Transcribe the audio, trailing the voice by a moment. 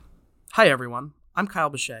Hi everyone, I'm Kyle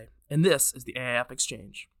Bechet, and this is the AAF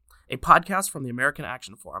Exchange, a podcast from the American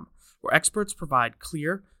Action Forum, where experts provide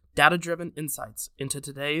clear, data-driven insights into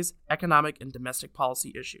today's economic and domestic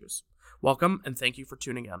policy issues. Welcome, and thank you for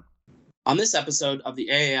tuning in. On this episode of the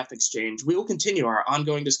AAF Exchange, we will continue our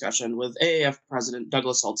ongoing discussion with AAF President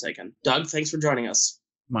Douglas Holtz-Eakin. Doug, thanks for joining us.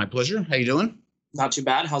 My pleasure. How you doing? Not too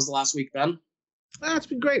bad. How's the last week been? It's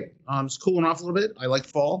been great. It's cooling off a little bit. I like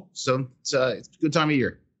fall, so it's a good time of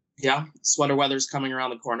year. Yeah, sweater weather's coming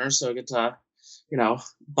around the corner, so we get to,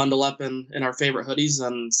 bundle up in our favorite hoodies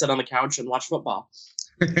and sit on the couch and watch football.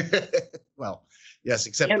 Well, yes,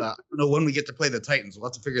 except I don't know when we get to play the Titans.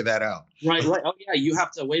 We'll have to figure that out. Right. Oh yeah, you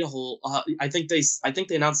have to wait a whole. I think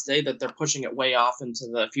they announced today that they're pushing it way off into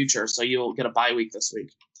the future, so you'll get a bye week this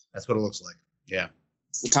week. That's what it looks like. Yeah.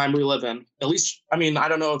 It's the time we live in. At least, I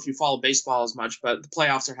don't know if you follow baseball as much, but the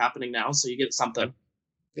playoffs are happening now, so you get something.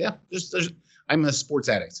 Yeah, I'm a sports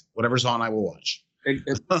addict. Whatever's on, I will watch.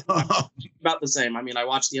 It's about the same. I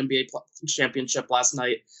watched the NBA championship last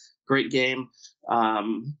night. Great game,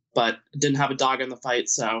 but didn't have a dog in the fight,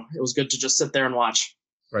 so it was good to just sit there and watch.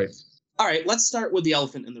 Right. All right, let's start with the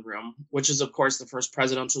elephant in the room, which is, of course, the first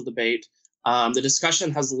presidential debate. The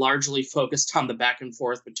discussion has largely focused on the back and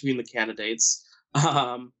forth between the candidates.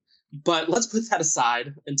 But let's put that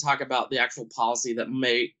aside and talk about the actual policy that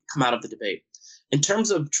may come out of the debate. In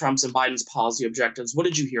terms of Trump's and Biden's policy objectives, what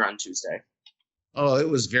did you hear on Tuesday? Oh, it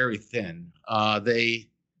was very thin. They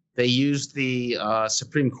used the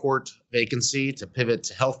Supreme Court vacancy to pivot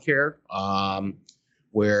to healthcare,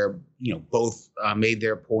 where both made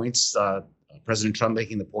their points. President Trump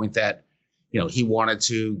making the point that he wanted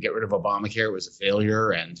to get rid of Obamacare. It was a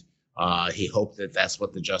failure, and he hoped that that's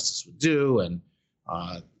what the justice would do. And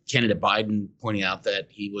candidate Biden pointing out that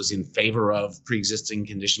he was in favor of pre-existing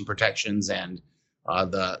condition protections and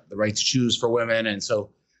the right to choose for women. And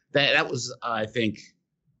so that was, I think,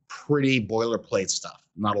 pretty boilerplate stuff.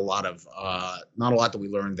 Not a lot that we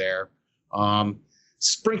learned there.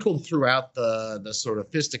 Sprinkled throughout the sort of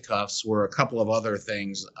fisticuffs were a couple of other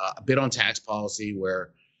things, a bit on tax policy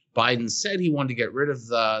where Biden said he wanted to get rid of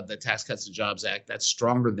the Tax Cuts and Jobs Act. That's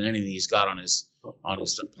stronger than anything he's got on his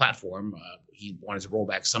platform. He wanted to roll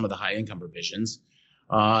back some of the high income provisions.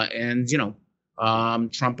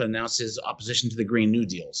 Trump announced his opposition to the Green New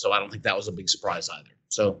Deal. So I don't think that was a big surprise either.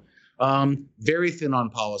 So very thin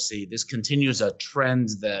on policy. This continues a trend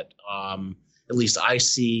that at least I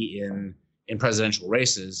see in presidential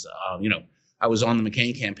races. I was on the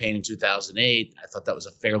McCain campaign in 2008. I thought that was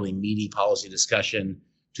a fairly meaty policy discussion.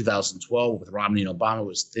 2012 with Romney and Obama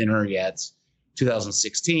was thinner yet.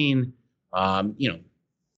 2016,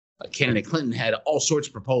 candidate Clinton had all sorts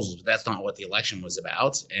of proposals, but that's not what the election was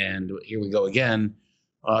about. And here we go again.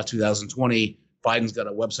 2020, Biden's got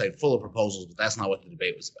a website full of proposals, but that's not what the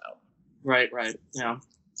debate was about. Right. Yeah,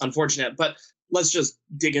 unfortunate. But let's just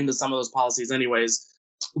dig into some of those policies anyways.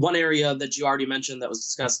 One area that you already mentioned that was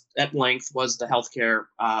discussed at length was the healthcare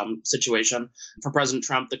situation. For President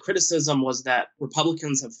Trump, the criticism was that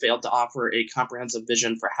Republicans have failed to offer a comprehensive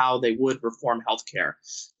vision for how they would reform healthcare.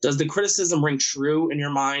 Does the criticism ring true in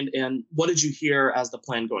your mind? And what did you hear as the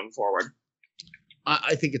plan going forward?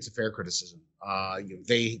 I think it's a fair criticism.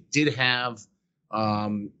 They did have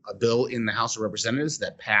a bill in the House of Representatives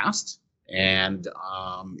that passed, and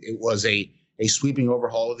it was a sweeping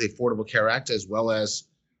overhaul of the Affordable Care Act as well as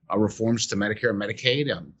reforms to Medicare and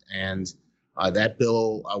Medicaid, and that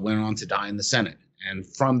bill went on to die in the Senate. And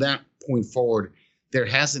from that point forward, there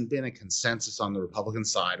hasn't been a consensus on the Republican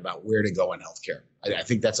side about where to go in healthcare. I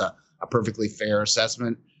think that's a perfectly fair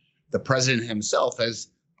assessment. The president himself has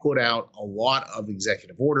put out a lot of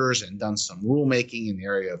executive orders and done some rulemaking in the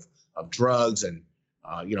area of drugs and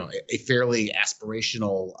a fairly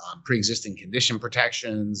aspirational pre-existing condition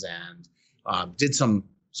protections, and did some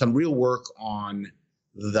real work on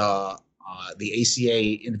the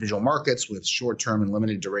ACA individual markets with short-term and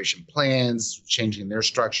limited duration plans, changing their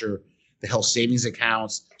structure, the health savings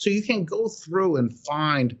accounts. So you can go through and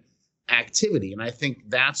find activity. And I think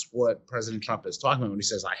that's what President Trump is talking about when he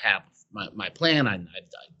says, I have my plan, I've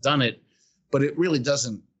done it, but it really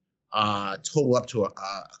doesn't total up to a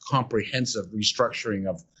comprehensive restructuring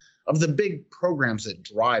of the big programs that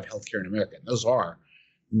drive healthcare in America. And those are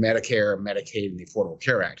Medicare, Medicaid, and the Affordable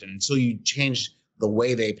Care Act. And until you change the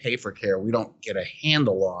way they pay for care, we don't get a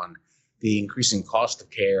handle on the increasing cost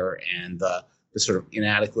of care and the sort of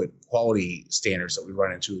inadequate quality standards that we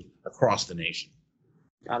run into across the nation.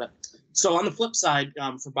 Got it. So on the flip side,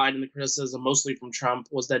 for Biden, the criticism mostly from Trump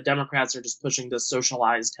was that Democrats are just pushing this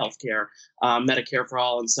socialized healthcare, Medicare for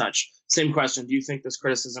all and such. Same question. Do you think this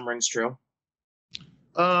criticism rings true?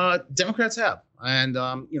 Democrats have. And,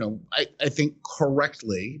 I think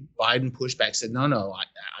correctly, Biden pushed back, said, no,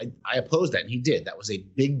 I oppose that. And he did. That was a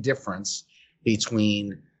big difference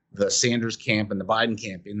between the Sanders camp and the Biden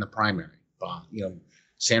camp in the primary.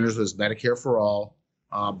 Sanders was Medicare for all.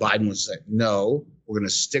 Biden was like, no, we're going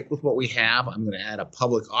to stick with what we have. I'm going to add a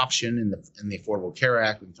public option in the Affordable Care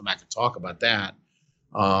Act. We can come back and talk about that.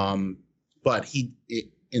 But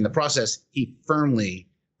in the process, he firmly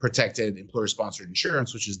protected employer-sponsored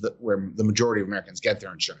insurance, which is where the majority of Americans get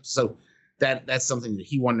their insurance. So that's something that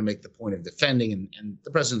he wanted to make the point of defending. And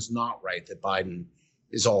the president's not right that Biden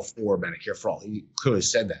is all for Medicare for all. He clearly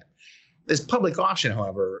said that. This public option,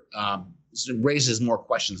 however, raises more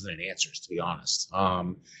questions than it answers, to be honest.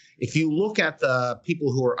 If you look at the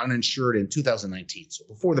people who are uninsured in 2019, so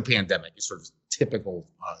before the pandemic, it's sort of typical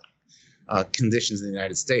conditions in the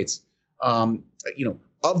United States,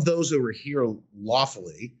 of those who were here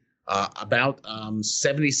lawfully, about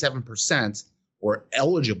 77% were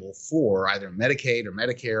eligible for either Medicaid or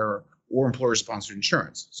Medicare or employer-sponsored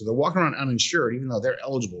insurance. So they're walking around uninsured, even though they're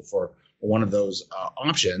eligible for one of those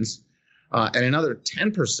options. And another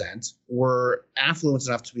 10% were affluent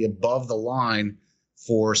enough to be above the line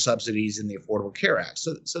for subsidies in the Affordable Care Act.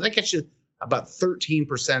 So that gets you about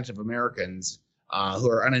 13% of Americans who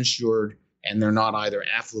are uninsured, and they're not either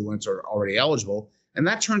affluent or already eligible. And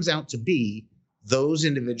that turns out to be those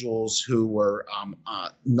individuals who were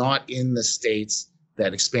not in the states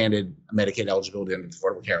that expanded Medicaid eligibility under the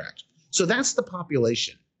Affordable Care Act. So that's the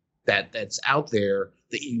population that's out there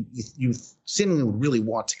that you seemingly really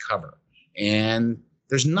want to cover. And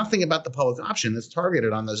there's nothing about the public option that's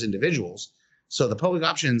targeted on those individuals. So the public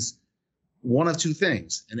option's one of two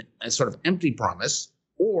things, a sort of empty promise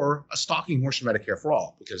or a stalking horse for Medicare for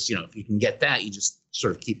all, because, if you can get that, you just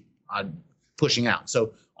sort of keep pushing out.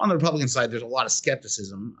 So on the Republican side, there's a lot of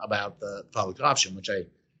skepticism about the public option, which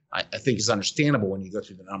I think is understandable when you go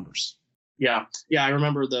through the numbers. Yeah. I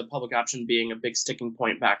remember the public option being a big sticking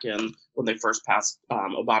point back in when they first passed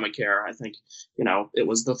Obamacare. I think, it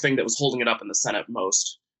was the thing that was holding it up in the Senate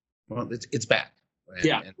most. Well, it's back.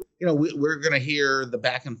 And, we're going to hear the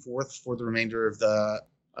back and forth for the remainder of the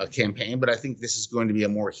campaign, but I think this is going to be a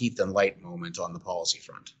more heat than light moment on the policy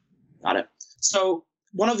front. Got it. So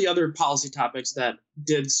one of the other policy topics that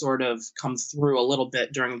did sort of come through a little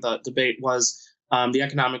bit during the debate was the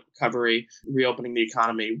economic recovery, reopening the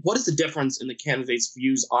economy. What is the difference in the candidates'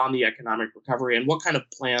 views on the economic recovery, and what kind of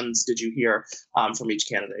plans did you hear from each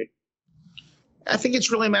candidate? I think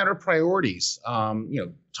it's really a matter of priorities.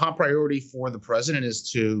 Top priority for the president is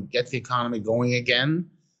to get the economy going again,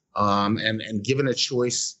 and given a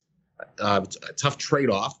choice, a tough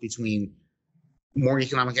trade-off between more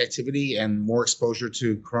economic activity and more exposure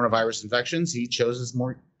to coronavirus infections, he chooses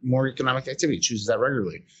more economic activity, chooses that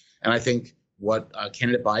regularly. And I think what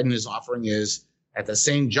candidate Biden is offering is, at the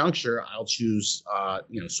same juncture, I'll choose,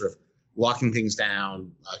 sort of locking things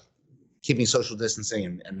down, keeping social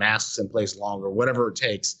distancing and masks in place longer, whatever it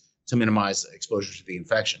takes to minimize exposure to the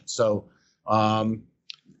infection. So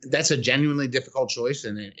that's a genuinely difficult choice,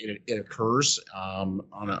 and it occurs on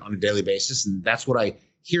a daily basis. And that's what I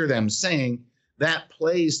hear them saying. That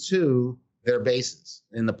plays to their bases.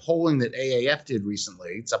 In the polling that AAF did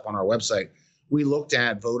recently, it's up on our website, we looked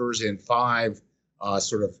at voters in 5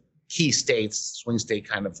 sort of key states, swing state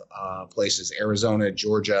kind of places: Arizona,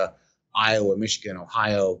 Georgia, Iowa, Michigan,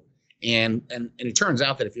 Ohio. And it turns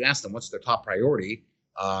out that if you ask them what's their top priority,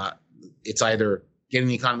 it's either getting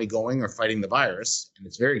the economy going or fighting the virus. And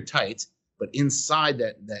it's very tight. But inside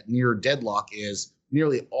that near deadlock is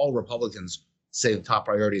nearly all Republicans say the top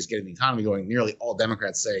priority is getting the economy going. Nearly all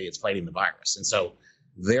Democrats say it's fighting the virus. And so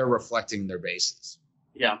they're reflecting their bases.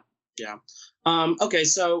 Yeah. Okay,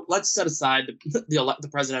 so let's set aside the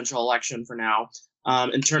presidential election for now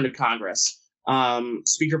and turn to Congress.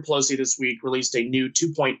 Speaker Pelosi this week released a new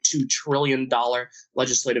 $2.2 trillion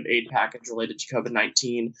legislative aid package related to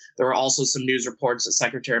COVID-19. There are also some news reports that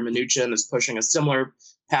Secretary Mnuchin is pushing a similar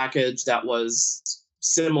package that was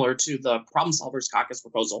similar to the Problem Solvers Caucus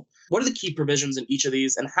proposal. What are the key provisions in each of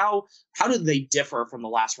these, and how did they differ from the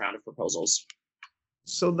last round of proposals?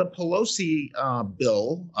 So the Pelosi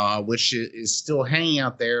bill, which is still hanging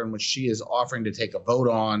out there and which she is offering to take a vote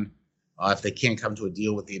on if they can't come to a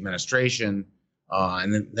deal with the administration,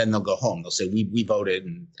 and then they'll go home. They'll say, we voted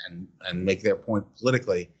and make their point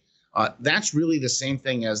politically. That's really the same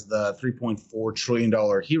thing as the $3.4 trillion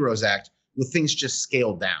HEROES Act, with things just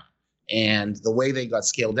scaled down. And the way they got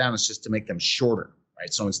scaled down is just to make them shorter,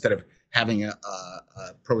 right? So instead of having a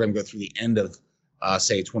program go through the end of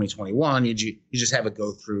say 2021, you just have it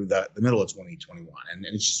go through the middle of 2021, and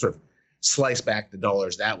it's just sort of slice back the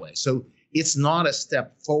dollars that way. So it's not a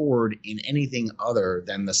step forward in anything other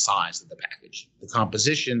than the size of the package, the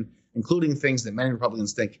composition, including things that many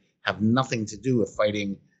Republicans think have nothing to do with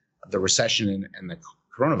fighting the recession and the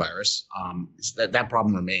coronavirus. That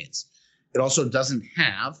problem remains. It also doesn't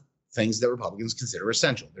have things that Republicans consider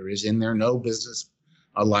essential. There is in there no business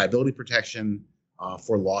liability protection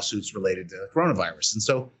for lawsuits related to coronavirus, and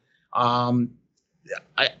so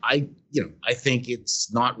I think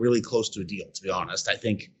it's not really close to a deal, to be honest. I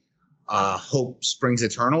think hope springs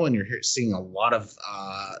eternal, and you're seeing a lot of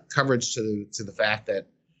coverage to the fact that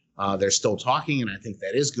they're still talking, and I think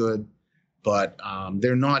that is good. But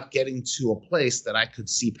they're not getting to a place that I could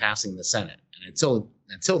see passing the Senate. And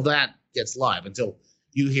until that gets live, until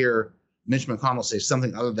you hear Mitch McConnell say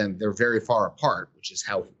something other than they're very far apart, which is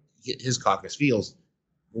how his caucus feels,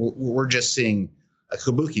 we're just seeing a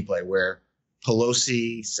kabuki play where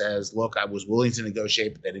Pelosi says, look, I was willing to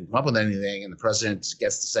negotiate, but they didn't come up with anything. And the president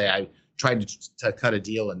gets to say, I tried to cut a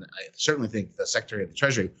deal. And I certainly think the Secretary of the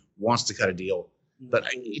Treasury wants to cut a deal. But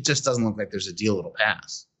it just doesn't look like there's a deal that'll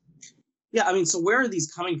pass. Yeah, I mean, so where are these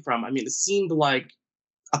coming from? I mean, it seemed like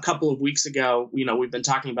a couple of weeks ago, we've been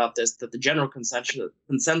talking about this, that the general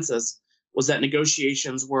consensus was that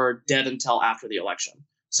negotiations were dead until after the election.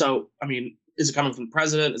 So, I mean, is it coming from the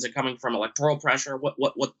president? Is it coming from electoral pressure?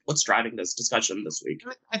 What's driving this discussion this week?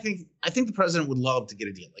 I think the president would love to get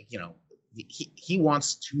a deal. Like, he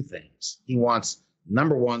wants two things. He wants,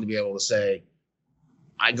 number one, to be able to say,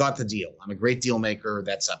 I got the deal. I'm a great deal maker.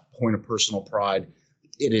 That's a point of personal pride.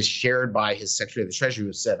 It is shared by his Secretary of the Treasury,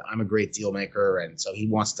 who said, I'm a great deal maker. And so he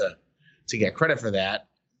wants to get credit for that.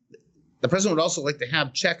 The president would also like to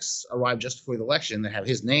have checks arrive just before the election that have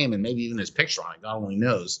his name and maybe even his picture on it. God only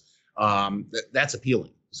knows. That's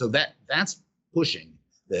appealing. So that's pushing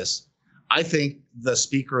this. I think the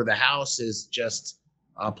Speaker of the House is just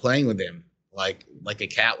playing with him like a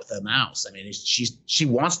cat with a mouse. I mean, she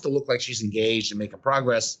wants to look like she's engaged and making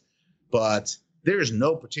progress, but there is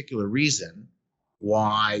no particular reason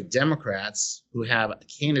why Democrats who have a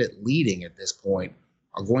candidate leading at this point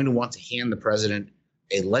are going to want to hand the president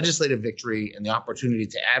a legislative victory and the opportunity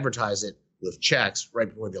to advertise it with checks right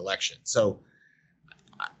before the election. So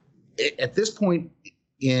at this point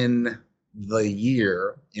in the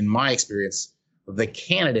year, in my experience, the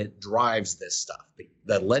candidate drives this stuff.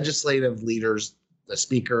 The legislative leaders, the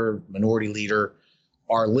speaker, minority leader,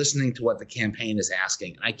 are listening to what the campaign is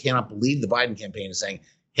asking. I cannot believe the Biden campaign is saying,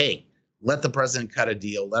 hey, let the president cut a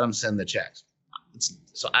deal, let him send the checks.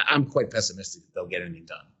 I'm quite pessimistic that they'll get anything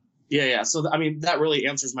done. Yeah. So, I mean, that really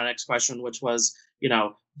answers my next question, which was,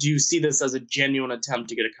 do you see this as a genuine attempt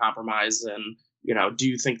to get a compromise? And, do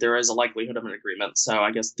you think there is a likelihood of an agreement? So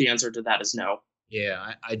I guess the answer to that is no.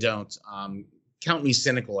 Yeah, I don't. Count me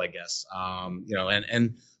cynical, I guess.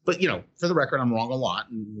 But for the record, I'm wrong a lot,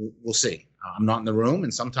 and we'll see. I'm not in the room,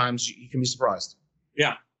 and sometimes you can be surprised.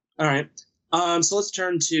 Yeah. All right. So let's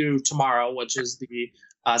turn to tomorrow, which is the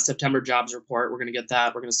September jobs report. We're going to get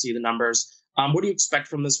that. We're going to see the numbers. What do you expect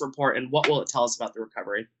from this report, and what will it tell us about the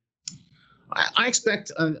recovery? I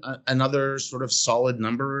expect another sort of solid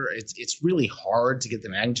number. It's really hard to get the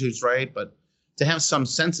magnitudes right, but to have some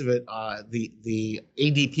sense of it, the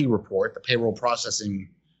ADP report, the payroll processing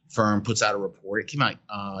firm, puts out a report. It came out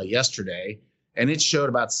yesterday, and it showed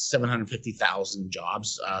about 750,000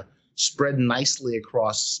 jobs spread nicely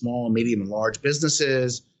across small, medium, and large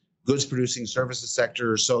businesses, goods producing services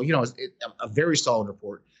sectors. So, a very solid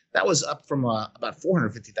report. That was up from about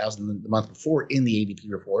 450,000 the month before in the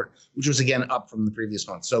ADP report, which was again up from the previous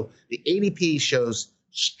month. So the ADP shows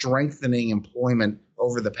strengthening employment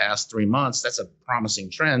over the past 3 months. That's a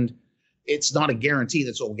promising trend. It's not a guarantee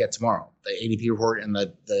that's what we'll get tomorrow. The ADP report and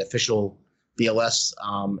the official BLS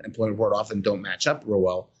employment report often don't match up real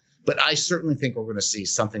well. But I certainly think we're going to see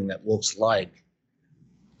something that looks like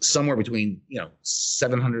somewhere between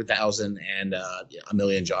 700,000 and a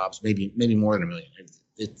million jobs, maybe more than a million.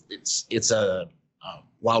 It's a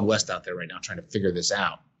Wild West out there right now trying to figure this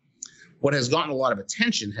out. What has gotten a lot of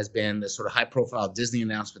attention has been this sort of high-profile Disney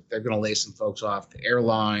announcement. They're going to lay some folks off, the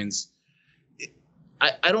airlines.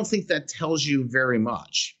 I don't think that tells you very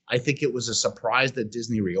much. I think it was a surprise that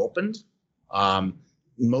Disney reopened.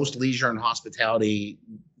 Most leisure and hospitality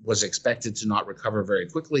was expected to not recover very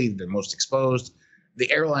quickly. They're most exposed.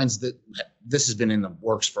 The airlines, this has been in the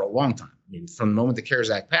works for a long time. I mean, from the moment the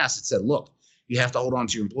CARES Act passed, it said, look, you have to hold on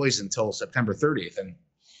to your employees until September 30th. And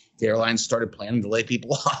the airlines started planning to lay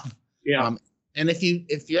people off. Yeah. And if you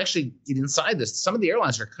actually get inside this, some of the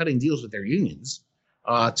airlines are cutting deals with their unions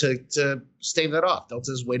to stave that off.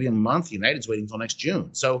 Delta's waiting a month. United's waiting until next June.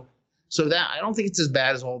 So that I don't think it's as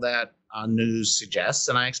bad as all that news suggests,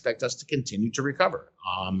 and I expect us to continue to recover.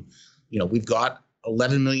 we've got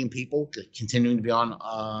 11 million people continuing to be on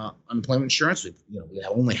unemployment insurance. We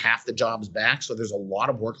have only half the jobs back, so there's a lot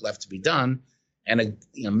of work left to be done. And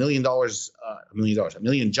 $1 million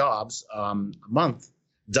jobs a month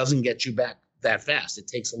doesn't get you back that fast. It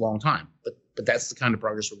takes a long time, but that's the kind of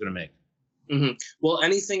progress we're going to make. Mm-hmm. Will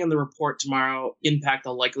anything in the report tomorrow impact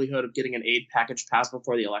the likelihood of getting an aid package passed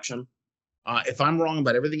before the election? If I'm wrong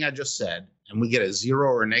about everything I just said, and we get a zero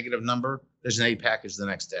or a negative number, there's an aid package the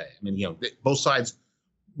next day. I mean, both sides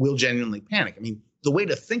will genuinely panic. I mean, a way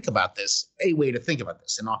to think about this,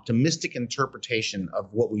 an optimistic interpretation of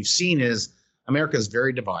what we've seen is America is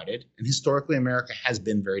very divided, and historically America has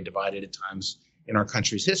been very divided at times in our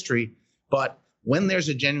country's history. But when there's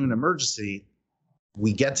a genuine emergency,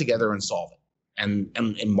 we get together and solve it. And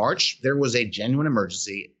in March, there was a genuine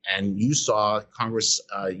emergency, and you saw Congress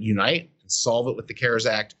unite and solve it with the CARES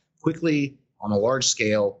Act quickly on a large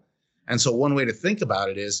scale. And so one way to think about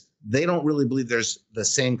it is they don't really believe there's the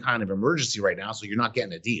same kind of emergency right now, so you're not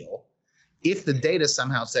getting a deal. If the data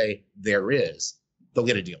somehow say there is, they'll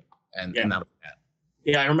get a deal, and that'll be that.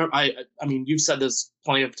 Yeah, I remember. I mean, you've said this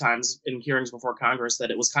plenty of times in hearings before Congress that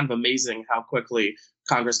it was kind of amazing how quickly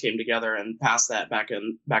Congress came together and passed that back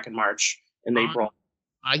in March and April.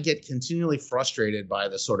 I get continually frustrated by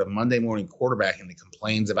the sort of Monday morning quarterbacking that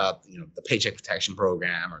complains about the Paycheck Protection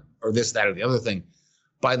Program or this, that, or the other thing.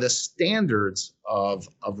 By the standards of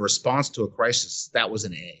response to a crisis, that was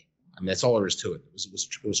an A. I mean, that's all there is to it.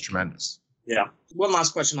 It was tremendous. Yeah. One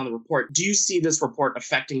last question on the report. Do you see this report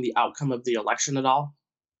affecting the outcome of the election at all?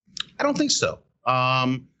 I don't think so.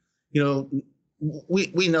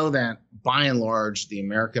 We know that by and large, the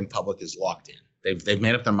American public is locked in. They've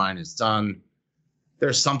made up their mind. It's done.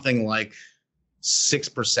 There's something like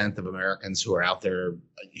 6% of Americans who are out there who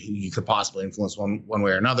you could possibly influence one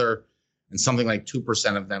way or another. And something like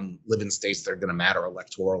 2% of them live in states that are going to matter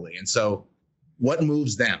electorally. And so what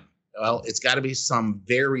moves them? Well, it's got to be some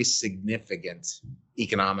very significant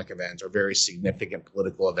economic event or very significant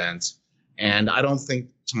political event. And I don't think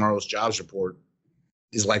tomorrow's jobs report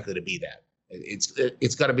is likely to be that.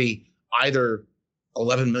 It's got to be either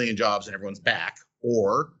 11 million jobs and everyone's back,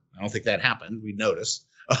 or I don't think that happened, we'd notice,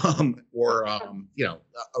 or a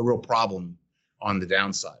real problem on the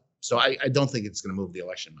downside. So I don't think it's going to move the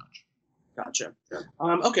election much. Gotcha.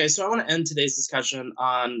 Okay, so I want to end today's discussion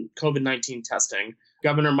on COVID-19 testing.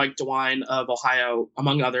 Governor Mike DeWine of Ohio,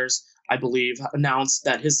 among others, I believe, announced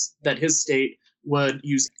that his state would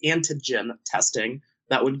use antigen testing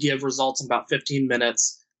that would give results in about 15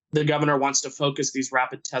 minutes. The governor wants to focus these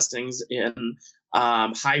rapid testings in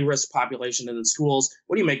high-risk population and in schools.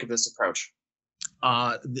 What do you make of this approach?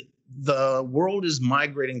 The world is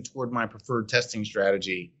migrating toward my preferred testing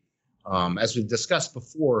strategy. As we've discussed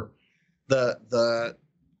before, the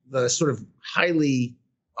sort of highly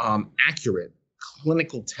accurate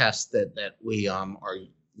clinical tests that we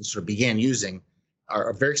sort of began using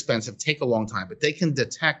are very expensive, take a long time, but they can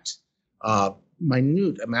detect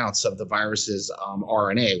minute amounts of the virus's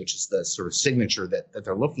RNA, which is the sort of signature that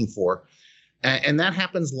they're looking for. And that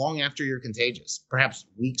happens long after you're contagious, perhaps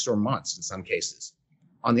weeks or months in some cases.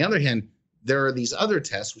 On the other hand, there are these other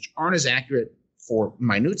tests which aren't as accurate for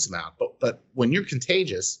minute amount, but when you're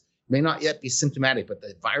contagious, may not yet be symptomatic, but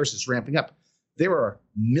the virus is ramping up. There are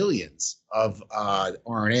millions of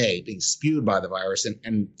RNA being spewed by the virus,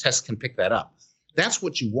 and tests can pick that up. That's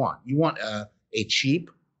what you want. You want a cheap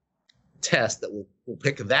test that will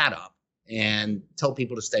pick that up and tell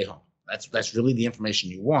people to stay home. That's really the information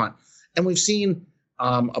you want. And we've seen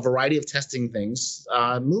a variety of testing things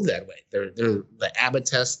move that way. They're the Abbott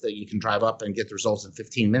test that you can drive up and get the results in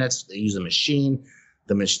 15 minutes. They use a machine.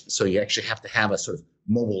 So you actually have to have a sort of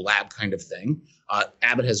mobile lab kind of thing.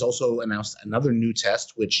 Abbott has also announced another new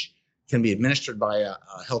test, which can be administered by a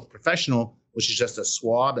health professional, which is just a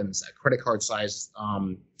swab and it's a credit card sized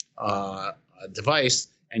device.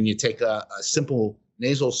 And you take a simple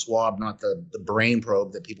nasal swab, not the brain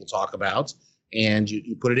probe that people talk about, and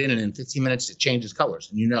you put it in, and in 15 minutes it changes colors,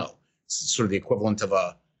 and it's sort of the equivalent of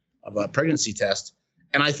a pregnancy test.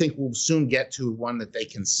 And I think we'll soon get to one that they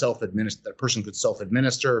can self-administer, that a person could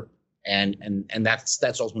self-administer, and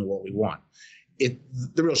that's ultimately what we want.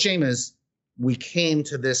 The real shame is we came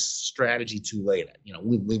to this strategy too late.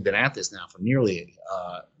 We've been at this now for nearly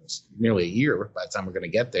a year by the time we're going to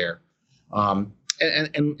get there,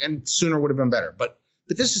 and sooner would have been better. But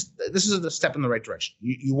this is a step in the right direction.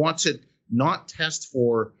 You want to not test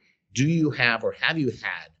for do you have or have you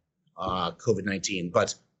had COVID-19,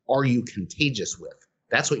 but are you contagious with?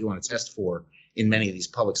 That's what you want to test for in many of these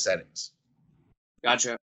public settings.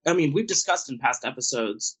 Gotcha. I mean, we've discussed in past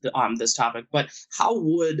episodes on this topic, but how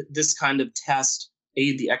would this kind of test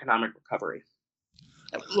aid the economic recovery.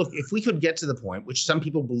 Look, if we could get to the point, which some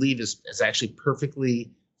people believe is actually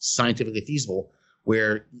perfectly scientifically feasible,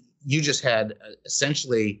 where you just had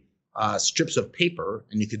essentially strips of paper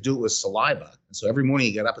and you could do it with saliva. And so every morning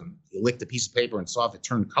you get up and you licked a piece of paper and saw if it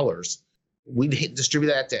turned colors. We'd distribute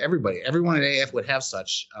that to everybody. Everyone at AAF would have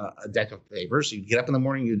such a deck of paper. So you'd get up in the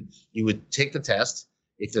morning, you would take the test.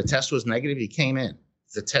 If the test was negative, you came in.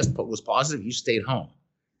 If the test was positive, you stayed home.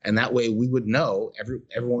 And that way we would know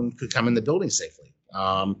everyone could come in the building safely.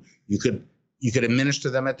 You could administer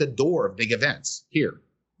them at the door of big events. Here,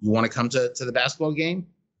 you want to come to the basketball game?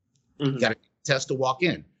 Mm-hmm. You got a test to walk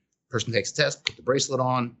in. Person takes a test, put the bracelet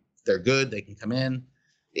on. If they're good, they can come in.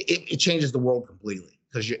 It changes the world completely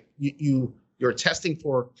because you're testing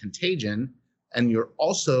for contagion, and you're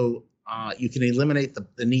also you can eliminate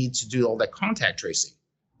the need to do all that contact tracing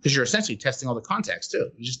because you're essentially testing all the contacts too.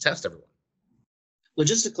 You just test everyone.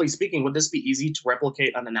 Logistically speaking, would this be easy to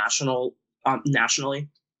replicate on a nationally?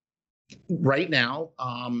 Right now,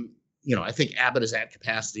 I think Abbott is at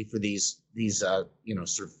capacity for these little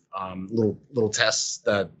tests.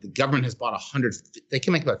 The government has bought 100. They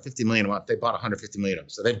can make about 50 million a month. They bought 150 million of them,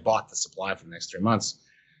 so they've bought the supply for the next 3 months.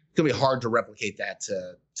 It's gonna be hard to replicate that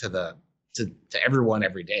to everyone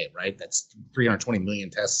every day, right? That's 320 million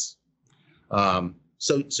tests. So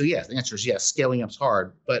yeah, the answer is yes. Scaling up's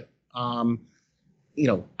hard, but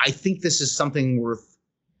I think this is something worth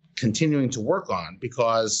continuing to work on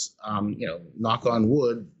because, knock on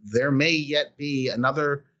wood, there may yet be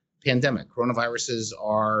another pandemic. Coronaviruses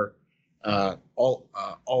are all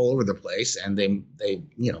over the place, and they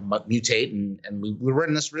mutate, and we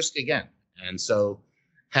run this risk again. And so,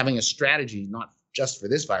 having a strategy not just for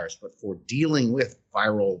this virus but for dealing with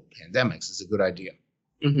viral pandemics is a good idea.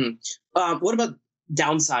 Mm-hmm. What about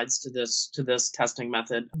downsides to this testing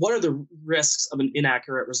method? What are the risks of an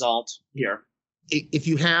inaccurate result here? If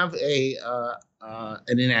you have an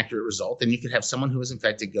inaccurate result, then you could have someone who is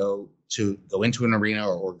infected go into an arena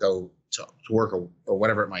or go to work or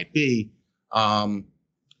whatever it might be.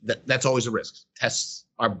 That's always a risk. Tests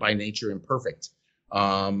are by nature imperfect.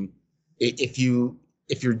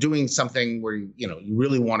 If you're doing something where you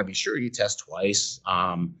really want to be sure, you test twice.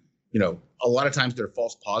 A lot of times there are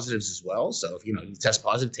false positives as well. So if you test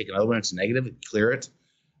positive, take another one, it's negative, clear it.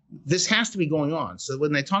 This has to be going on. So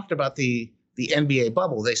when they talked about the NBA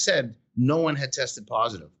bubble, they said no one had tested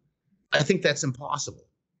positive. I think that's impossible.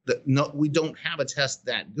 We don't have a test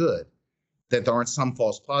that good that there aren't some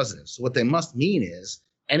false positives. So what they must mean is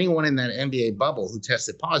anyone in that NBA bubble who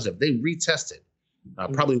tested positive, they retested,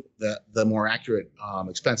 probably the more accurate,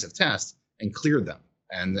 expensive test, and cleared them.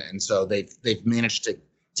 And so they've managed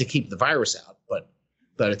to keep the virus out.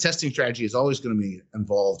 But a testing strategy is always going to be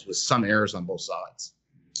involved with some errors on both sides.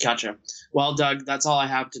 Gotcha. Well, Doug, that's all I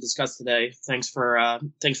have to discuss today. Thanks for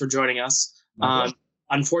joining us.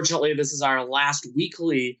 Unfortunately, this is our last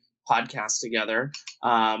weekly podcast together.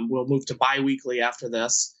 We'll move to bi-weekly after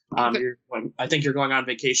this. Okay. I think you're going on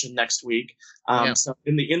vacation next week. So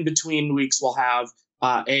in the in-between weeks, we'll have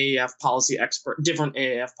different AAF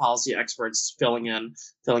policy experts filling in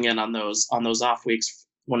on those off weeks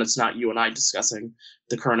when it's not you and I discussing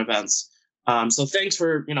the current events. So thanks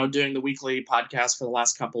for doing the weekly podcast for the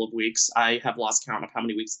last couple of weeks. I have lost count of how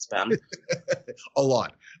many weeks it's been. A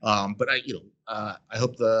lot. But I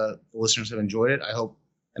hope the listeners have enjoyed it. I hope,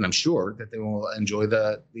 and I'm sure that they will enjoy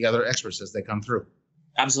the other experts as they come through.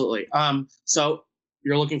 Absolutely. So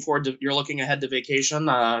you're looking ahead to vacation.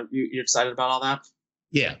 You excited about all that?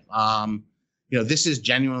 Yeah. This is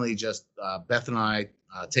genuinely just Beth and I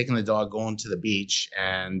taking the dog, going to the beach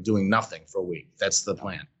and doing nothing for a week. That's the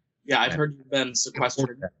plan. Yeah, I've heard you've been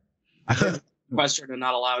sequestered. Sequestered and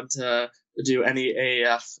not allowed to do any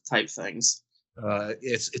AAF type things.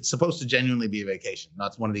 It's supposed to genuinely be a vacation,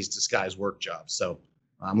 not one of these disguised work jobs. So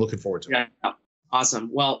I'm looking forward to it. Yeah, awesome.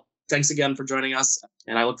 Well, thanks again for joining us,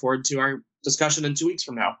 and I look forward to our discussion in 2 weeks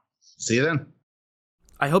from now. See you then.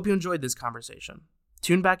 I hope you enjoyed this conversation.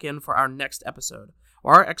 Tune back in for our next episode,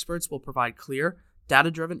 where our experts will provide clear,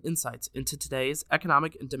 data-driven insights into today's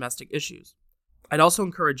economic and domestic issues. I'd also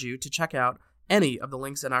encourage you to check out any of the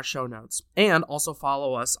links in our show notes, and also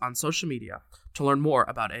follow us on social media to learn more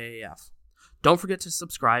about AAF. Don't forget to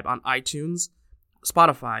subscribe on iTunes,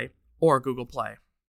 Spotify, or Google Play.